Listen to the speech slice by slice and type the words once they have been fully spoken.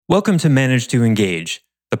Welcome to Manage to Engage,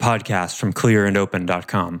 the podcast from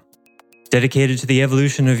clearandopen.com, dedicated to the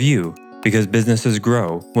evolution of you because businesses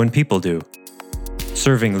grow when people do.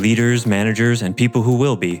 Serving leaders, managers, and people who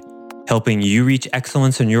will be, helping you reach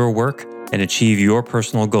excellence in your work and achieve your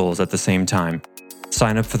personal goals at the same time.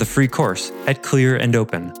 Sign up for the free course at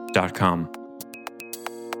clearandopen.com.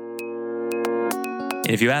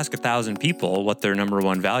 And if you ask 1,000 people what their number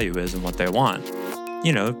one value is and what they want,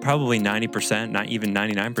 probably 90%, not even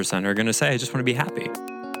 99% are going to say, I just want to be happy.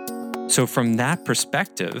 So from that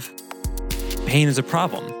perspective, pain is a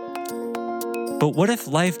problem. But what if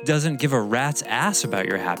life doesn't give a rat's ass about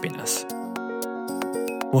your happiness?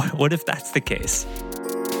 What if that's the case?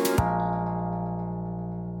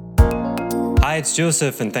 Hi, it's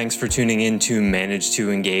Joseph, and thanks for tuning in to Manage to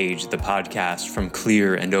Engage, the podcast from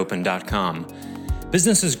clearandopen.com.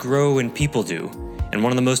 Businesses grow when people do. And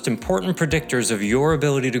one of the most important predictors of your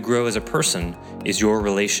ability to grow as a person is your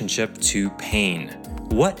relationship to pain.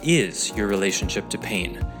 What is your relationship to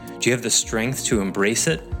pain? Do you have the strength to embrace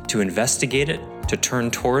it, to investigate it, to turn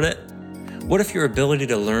toward it? What if your ability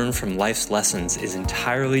to learn from life's lessons is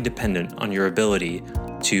entirely dependent on your ability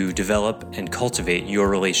to develop and cultivate your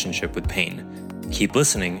relationship with pain? Keep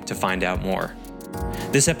listening to find out more.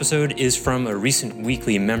 This episode is from a recent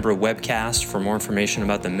weekly member webcast. For more information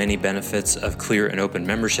about the many benefits of Clear and Open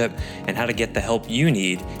membership and how to get the help you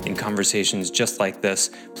need in conversations just like this,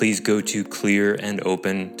 please go to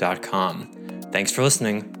clearandopen.com. Thanks for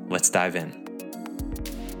listening. Let's dive in.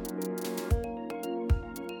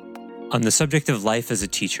 On the subject of life as a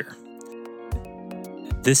teacher,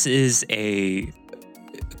 this is an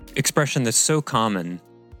expression that's so common,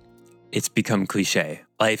 it's become cliche.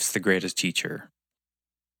 Life's the greatest teacher.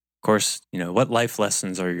 Of course, what life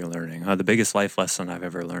lessons are you learning? The biggest life lesson I've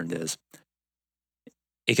ever learned is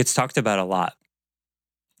it gets talked about a lot,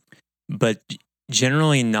 but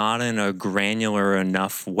generally not in a granular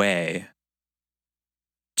enough way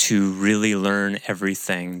to really learn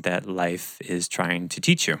everything that life is trying to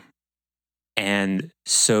teach you. And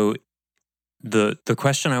so the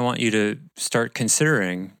question I want you to start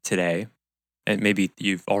considering today, and maybe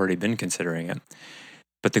you've already been considering it,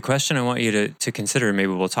 but the question I want you to consider,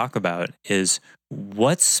 maybe we'll talk about, is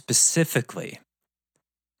what specifically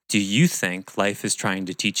do you think life is trying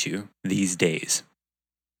to teach you these days?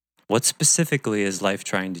 What specifically is life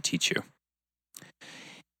trying to teach you?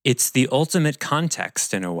 It's the ultimate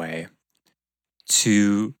context, in a way,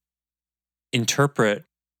 to interpret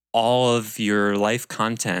all of your life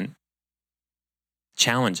content,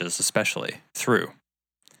 challenges especially, through.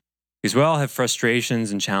 Because we all have frustrations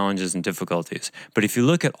and challenges and difficulties. But if you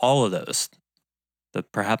look at all of those, the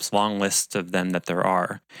perhaps long list of them that there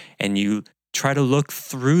are, and you try to look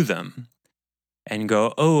through them and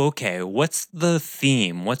go, oh, okay, what's the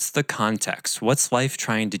theme? What's the context? What's life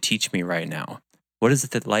trying to teach me right now? What is it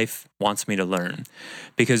that life wants me to learn?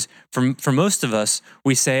 Because for most of us,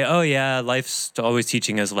 we say, oh yeah, life's always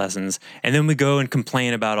teaching us lessons. And then we go and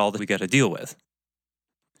complain about all that we got to deal with.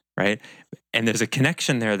 Right? And there's a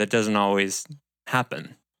connection there that doesn't always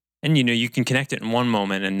happen. And you can connect it in one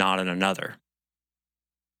moment and not in another.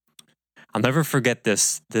 I'll never forget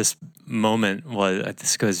this moment,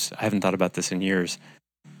 because I haven't thought about this in years.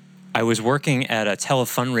 I was working at a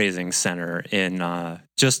telefundraising center in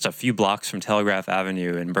just a few blocks from Telegraph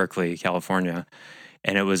Avenue in Berkeley, California.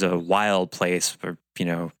 And it was a wild place for,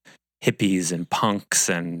 hippies and punks,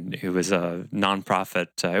 and it was a nonprofit.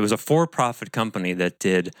 It was a for-profit company that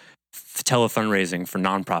did telefundraising for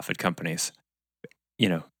nonprofit companies.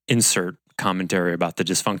 Insert commentary about the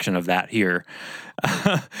dysfunction of that here.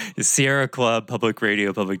 Sierra Club, public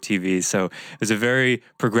radio, public TV. So it was a very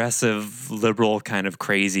progressive, liberal kind of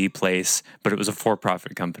crazy place, but it was a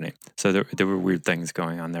for-profit company. So there were weird things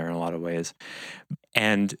going on there in a lot of ways.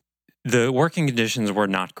 And the working conditions were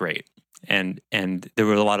not great. And there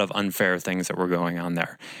were a lot of unfair things that were going on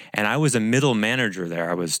there. And I was a middle manager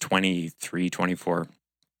there. I was 23, 24.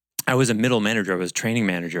 I was a middle manager. I was a training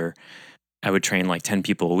manager. I would train like 10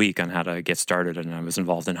 people a week on how to get started. And I was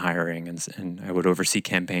involved in hiring and I would oversee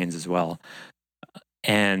campaigns as well.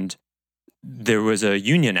 And there was a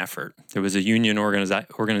union effort. There was a union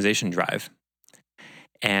organization drive.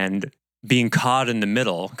 And being caught in the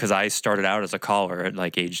middle, because I started out as a caller at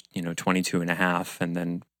like age 22 and a half and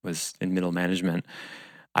then was in middle management.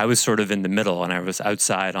 I was sort of in the middle, and I was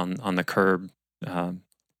outside on the curb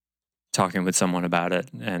talking with someone about it.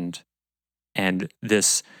 And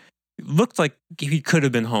this looked like he could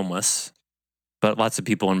have been homeless, but lots of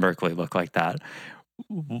people in Berkeley look like that.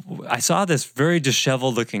 I saw this very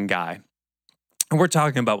disheveled looking guy And we're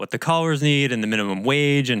talking about what the callers need and the minimum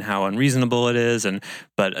wage and how unreasonable it is.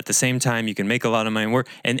 But at the same time, you can make a lot of money.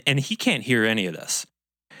 And he can't hear any of this.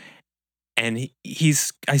 And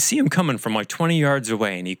I see him coming from like 20 yards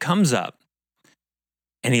away, and he comes up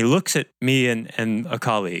and he looks at me and a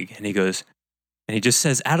colleague, and he goes, and he just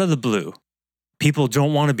says out of the blue, people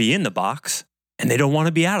don't want to be in the box and they don't want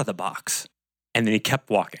to be out of the box. And then he kept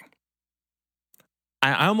walking.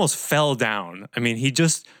 I almost fell down. I mean, he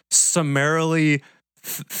just summarily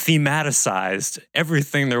thematicized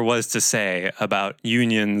everything there was to say about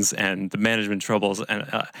unions and the management troubles,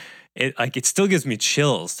 and it still gives me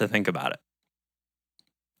chills to think about it.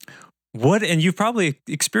 And you've probably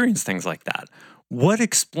experienced things like that. What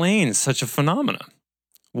explains such a phenomenon?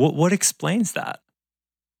 What explains that?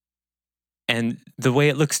 And the way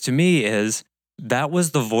it looks to me is that was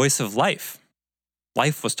the voice of life.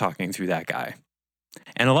 Life was talking through that guy.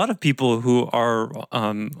 And a lot of people who are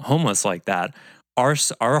homeless like that are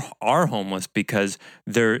homeless because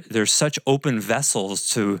they're such open vessels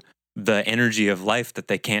to the energy of life that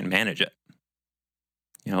they can't manage it.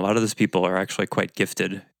 A lot of those people are actually quite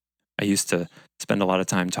gifted. I used to spend a lot of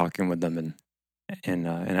time talking with them in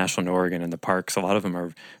Ashland, Oregon, in the parks. A lot of them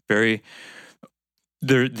are very.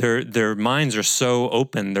 Their minds are so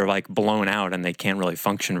open, they're like blown out and they can't really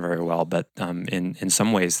function very well. But in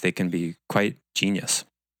some ways, they can be quite genius.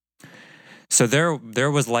 So there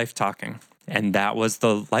was life talking, and that was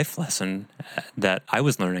the life lesson that I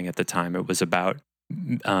was learning at the time. It was about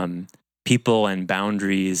people and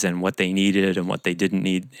boundaries and what they needed and what they didn't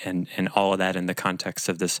need, and all of that in the context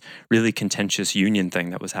of this really contentious union thing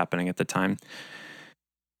that was happening at the time.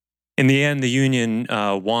 In the end, the union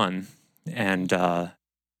won. And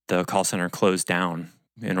the call center closed down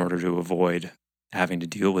in order to avoid having to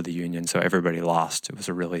deal with the union. So everybody lost. It was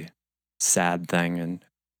a really sad thing and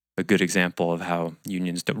a good example of how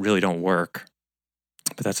unions really don't work.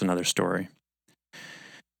 But that's another story.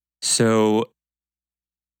 So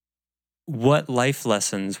what life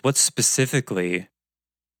lessons, what specifically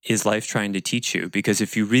is life trying to teach you? Because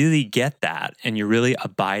if you really get that and you're really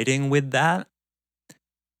abiding with that,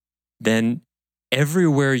 then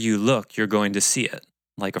everywhere you look, you're going to see it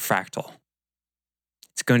like a fractal.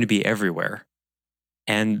 It's going to be everywhere.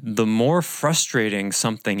 And the more frustrating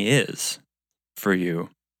something is for you,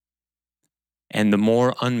 and the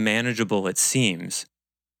more unmanageable it seems,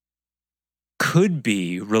 could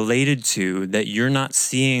be related to that you're not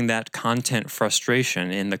seeing that content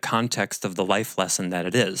frustration in the context of the life lesson that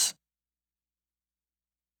it is.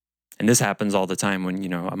 And this happens all the time when,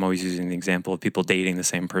 I'm always using the example of people dating the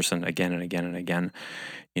same person again and again and again,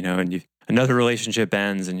 and another relationship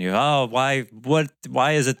ends and why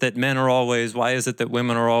is it that men are always, why is it that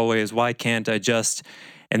women are always, why can't I just,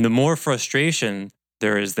 and the more frustration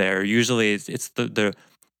there is there, usually it's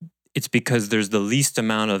because there's the least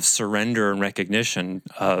amount of surrender and recognition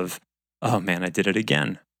of, oh man, I did it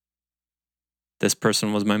again. This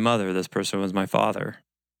person was my mother, this person was my father.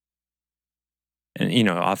 And,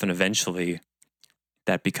 often eventually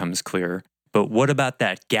that becomes clear. But what about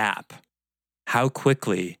that gap? How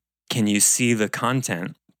quickly can you see the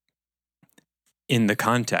content in the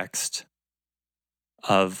context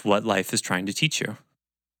of what life is trying to teach you?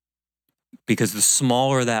 Because the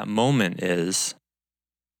smaller that moment is,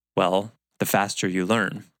 well, the faster you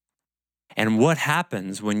learn. And what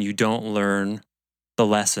happens when you don't learn the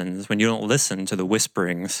lessons, when you don't listen to the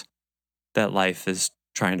whisperings that life is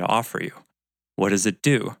trying to offer you? What does it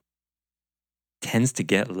do? It tends to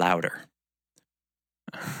get louder.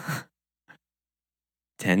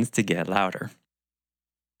 Tends to get louder.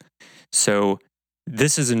 So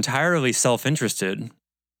this is entirely self-interested.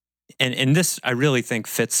 And this, I really think,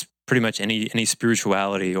 fits pretty much any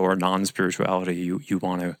spirituality or non-spirituality you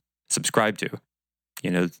want to subscribe to.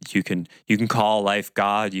 You can call life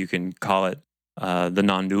God, you can call it the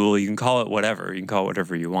non-dual, you can call it whatever. You can call it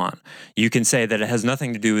whatever you want. You can say that it has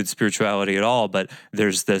nothing to do with spirituality at all, but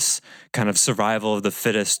there's this kind of survival of the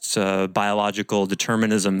fittest biological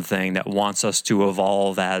determinism thing that wants us to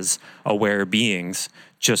evolve as aware beings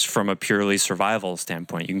just from a purely survival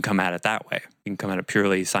standpoint. You can come at it that way. You can come at it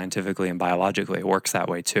purely scientifically and biologically. It works that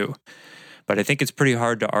way too. But I think it's pretty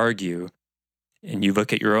hard to argue, and you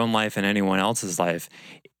look at your own life and anyone else's life,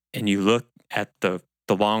 and you look at the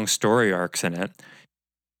long story arcs in it,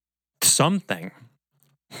 something,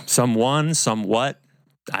 someone, somewhat,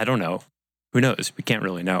 I don't know. Who knows? We can't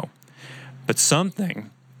really know. But something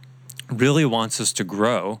really wants us to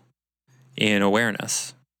grow in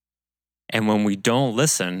awareness. And when we don't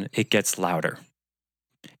listen, it gets louder.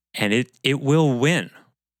 And it will win.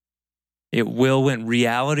 It will win.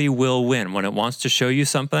 Reality will win. When it wants to show you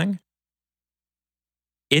something,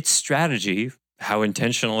 its strategy how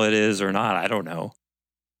intentional it is or not, I don't know.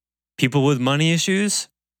 People with money issues,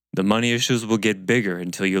 the money issues will get bigger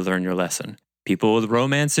until you learn your lesson. People with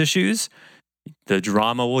romance issues, the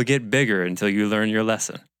drama will get bigger until you learn your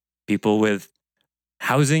lesson. People with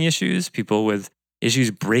housing issues, people with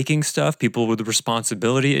issues breaking stuff, people with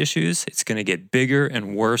responsibility issues, it's going to get bigger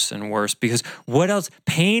and worse because what else?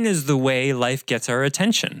 Pain is the way life gets our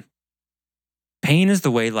attention. Pain is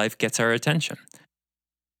the way life gets our attention.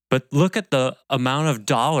 But look at the amount of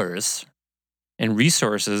dollars and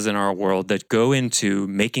resources in our world that go into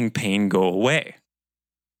making pain go away.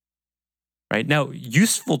 Right? Now,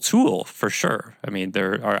 useful tool for sure. I mean,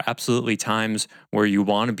 there are absolutely times where you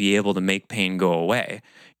want to be able to make pain go away.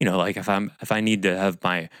 You know, like if I need to have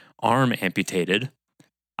my arm amputated,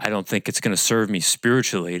 I don't think it's going to serve me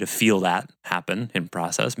spiritually to feel that happen in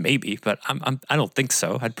process. Maybe, but I don't think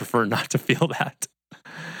so. I'd prefer not to feel that.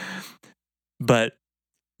 But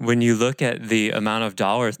when you look at the amount of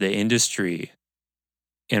dollars, the industry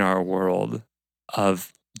in our world,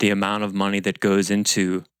 of the amount of money that goes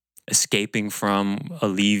into escaping from,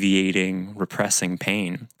 alleviating, repressing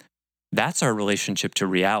pain, that's our relationship to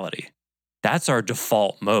reality. That's our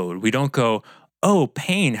default mode. We don't go, oh,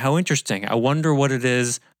 pain, how interesting. I wonder what it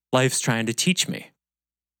is life's trying to teach me.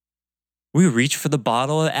 We reach for the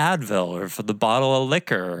bottle of Advil or for the bottle of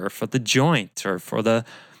liquor or for the joint or for the,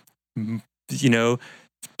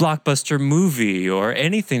 blockbuster movie or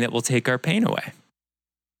anything that will take our pain away.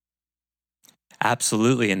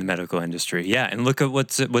 Absolutely in the medical industry. Yeah. And look at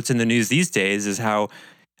what's in the news these days is how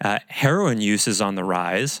heroin use is on the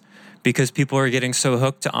rise because people are getting so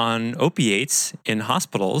hooked on opiates in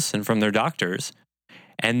hospitals and from their doctors.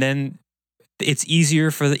 And then it's easier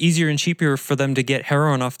and cheaper for them to get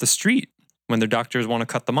heroin off the street when their doctors want to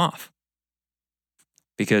cut them off.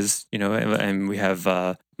 Because, and we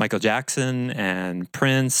have Michael Jackson and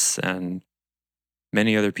Prince and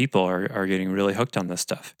many other people are getting really hooked on this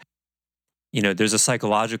stuff. There's a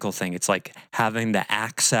psychological thing. It's like having the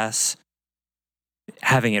access,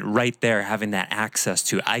 having it right there, having that access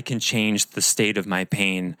to, I can change the state of my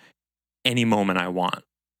pain any moment I want.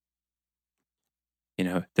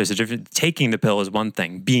 There's a difference. Taking the pill is one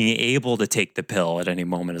thing. Being able to take the pill at any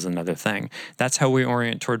moment is another thing. That's how we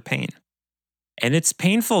orient toward pain. And it's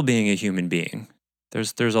painful being a human being.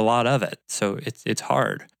 There's a lot of it. So it's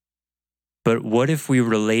hard. But what if we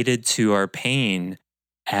related to our pain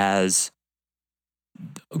as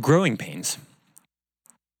growing pains?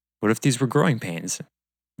 What if these were growing pains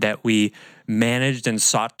that we managed and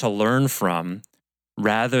sought to learn from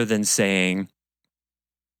rather than saying,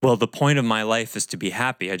 well, the point of my life is to be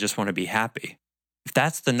happy. I just want to be happy. If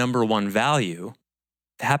that's the number one value,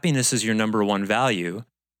 if happiness is your number one value,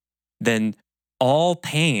 then all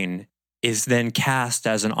pain is then cast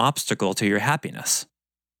as an obstacle to your happiness.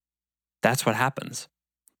 That's what happens.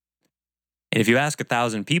 And if you ask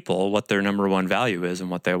 1,000 people what their number one value is and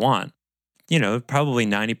what they want, probably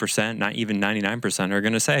 90%, not even 99% are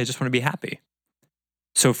going to say, I just want to be happy.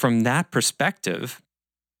 So from that perspective,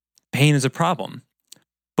 pain is a problem.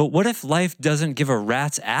 But what if life doesn't give a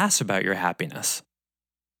rat's ass about your happiness?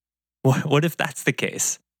 What if that's the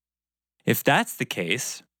case? If that's the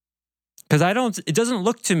case, because it doesn't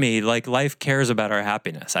look to me like life cares about our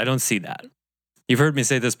happiness. I don't see that. You've heard me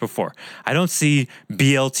say this before. I don't see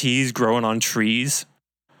BLTs growing on trees.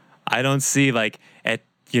 I don't see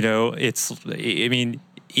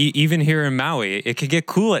even here in Maui, it could get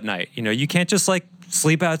cool at night. You can't just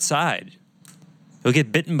sleep outside. You'll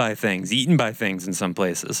get bitten by things, eaten by things in some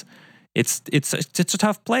places. It's a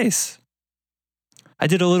tough place. I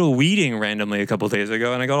did a little weeding randomly a couple days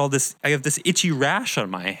ago, and I have this itchy rash on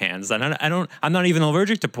my hands, and I'm not even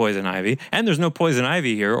allergic to poison ivy, and there's no poison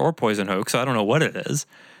ivy here or poison oak, so I don't know what it is,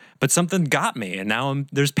 but something got me, and now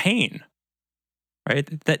there's pain, right?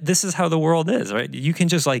 This is how the world is, right? You can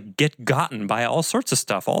just get gotten by all sorts of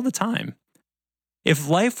stuff all the time. If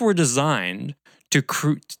life were designed to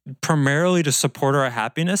primarily to support our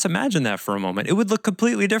happiness, imagine that for a moment. It would look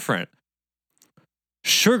completely different.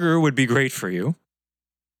 Sugar would be great for you.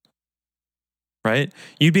 Right?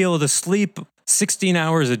 You'd be able to sleep 16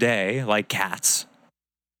 hours a day like cats.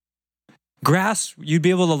 Grass, you'd be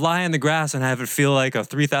able to lie on the grass and have it feel like a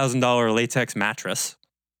 $3,000 latex mattress.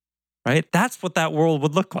 Right? That's what that world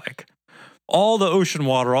would look like. All the ocean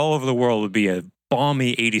water all over the world would be a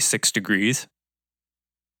balmy 86 degrees.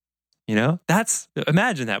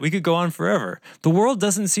 Imagine that. We could go on forever. The world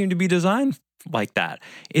doesn't seem to be designed like that.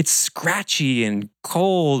 It's scratchy and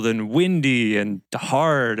cold and windy and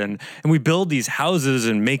hard, and we build these houses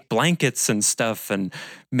and make blankets and stuff and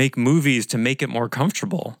make movies to make it more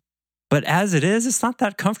comfortable. But as it is, it's not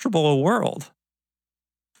that comfortable a world.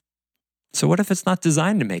 So what if it's not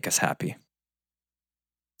designed to make us happy?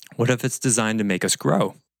 What if it's designed to make us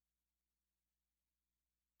grow?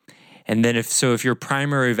 And then if your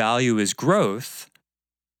primary value is growth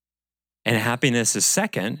and happiness is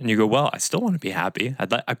second, and you go, well, I still want to be happy.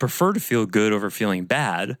 I prefer to feel good over feeling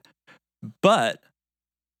bad, but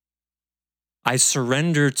I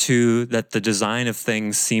surrender to that the design of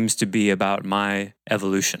things seems to be about my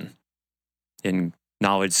evolution in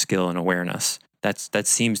knowledge, skill, and awareness. That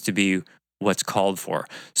seems to be what's called for.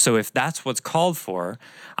 So if that's what's called for,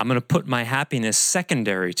 I'm going to put my happiness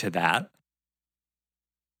secondary to that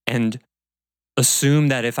and assume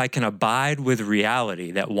that if I can abide with reality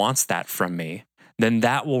that wants that from me, then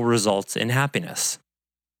that will result in happiness.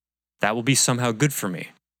 That will be somehow good for me.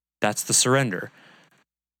 That's the surrender.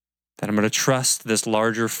 That I'm going to trust this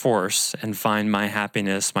larger force and find my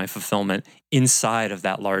happiness, my fulfillment inside of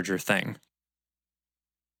that larger thing.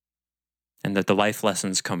 And that the life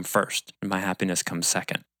lessons come first and my happiness comes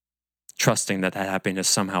second. Trusting that happiness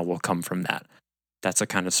somehow will come from that. That's a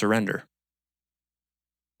kind of surrender,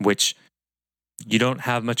 which you don't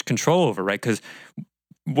have much control over, right? Because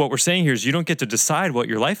what we're saying here is you don't get to decide what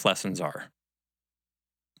your life lessons are.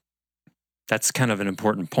 That's kind of an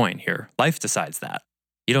important point here. Life decides that.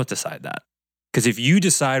 You don't decide that. Because if you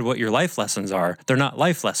decide what your life lessons are, they're not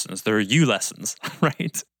life lessons, they're you lessons,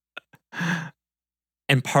 right?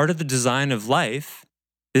 And part of the design of life,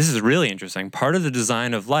 this is really interesting, part of the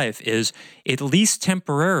design of life is, at least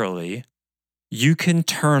temporarily, you can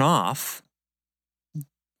turn off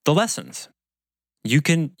the lessons. You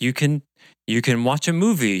can watch a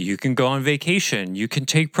movie, you can go on vacation, you can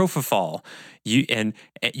take propofol, you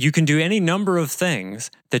can do any number of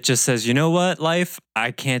things that just says, you know what, life,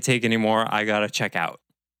 I can't take anymore, I gotta check out.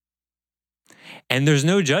 And there's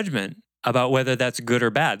no judgment about whether that's good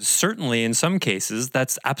or bad. Certainly, in some cases,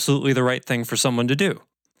 that's absolutely the right thing for someone to do.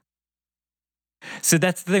 So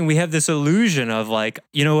that's the thing. We have this illusion of like,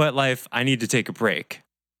 you know what, life, I need to take a break.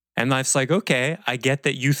 And life's like, okay, I get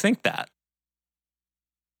that you think that.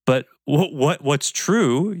 But what's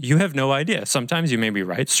true, you have no idea. Sometimes you may be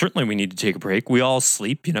right. Certainly we need to take a break. We all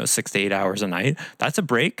sleep, 6 to 8 hours a night. That's a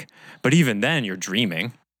break. But even then, you're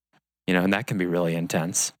dreaming, and that can be really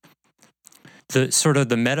intense. The sort of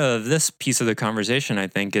the meta of this piece of the conversation, I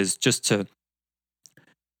think, is just to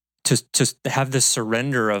have this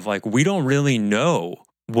surrender of like, we don't really know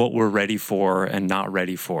what we're ready for and not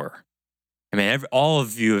ready for. I mean, all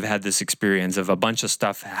of you have had this experience of a bunch of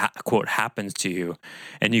stuff, quote, happens to you,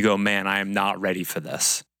 and you go, man, I am not ready for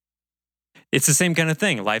this. It's the same kind of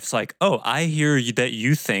thing. Life's like, oh, I hear that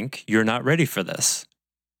you think you're not ready for this,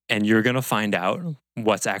 and you're going to find out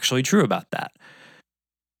what's actually true about that.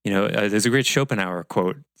 There's a great Schopenhauer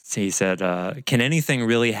quote. He said, can anything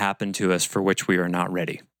really happen to us for which we are not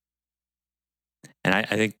ready? And I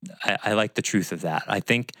think I like the truth of that.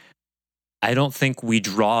 I don't think we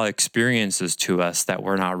draw experiences to us that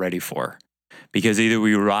we're not ready for, because either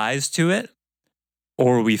we rise to it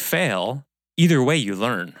or we fail. Either way, you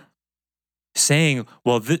learn. Saying,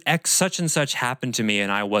 well, such and such happened to me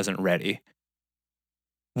and I wasn't ready.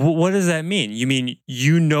 What does that mean? You mean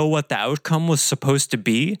you know what the outcome was supposed to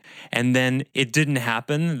be, and then it didn't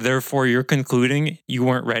happen, therefore you're concluding you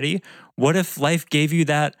weren't ready? What if life gave you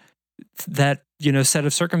that set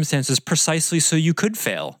of circumstances precisely so you could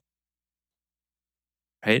fail?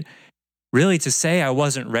 Right? Really, to say I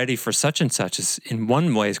wasn't ready for such and such is, in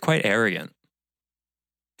one way, is quite arrogant.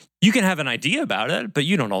 You can have an idea about it, but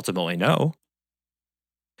you don't ultimately know.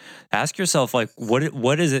 Ask yourself, like,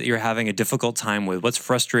 what is it you're having a difficult time with? What's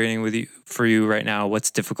frustrating for you right now?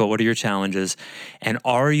 What's difficult? What are your challenges? And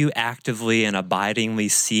are you actively and abidingly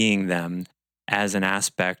seeing them as an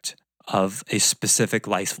aspect of a specific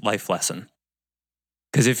life lesson?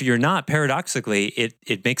 Because if you're not, paradoxically,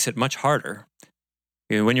 it makes it much harder.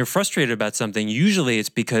 When you're frustrated about something, usually it's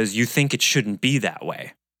because you think it shouldn't be that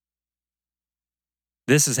way.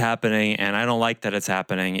 This is happening, and I don't like that it's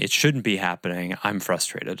happening. It shouldn't be happening. I'm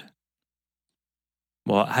frustrated.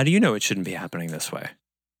 Well, how do you know it shouldn't be happening this way?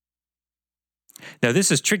 Now,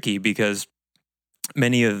 this is tricky because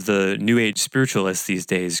many of the New Age spiritualists these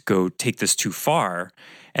days take this too far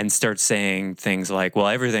and start saying things like, well,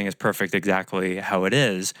 everything is perfect exactly how it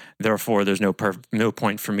is. Therefore, there's no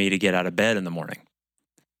point for me to get out of bed in the morning.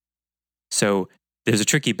 So there's a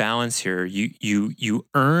tricky balance here. You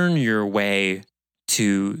earn your way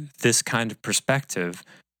to this kind of perspective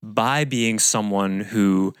by being someone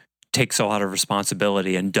who takes a lot of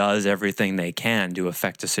responsibility and does everything they can to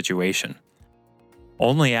affect a situation.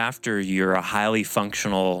 Only after you're a highly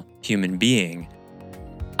functional human being,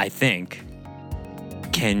 I think,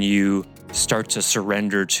 can you start to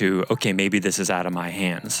surrender to, okay, maybe this is out of my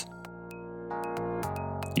hands.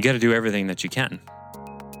 You got to do everything that you can.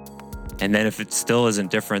 And then if it still isn't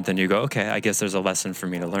different, then you go, okay, I guess there's a lesson for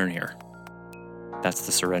me to learn here. That's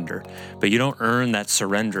the surrender. But you don't earn that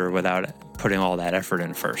surrender without putting all that effort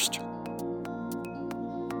in first.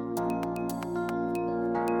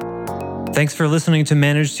 Thanks for listening to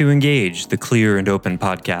Manage to Engage, the Clear and Open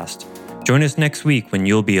podcast. Join us next week when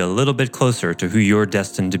you'll be a little bit closer to who you're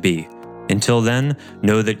destined to be. Until then,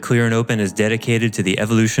 know that Clear and Open is dedicated to the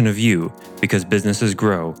evolution of you because businesses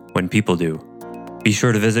grow when people do. Be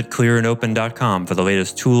sure to visit clearandopen.com for the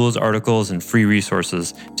latest tools, articles, and free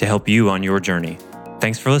resources to help you on your journey.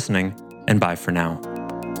 Thanks for listening, and bye for now.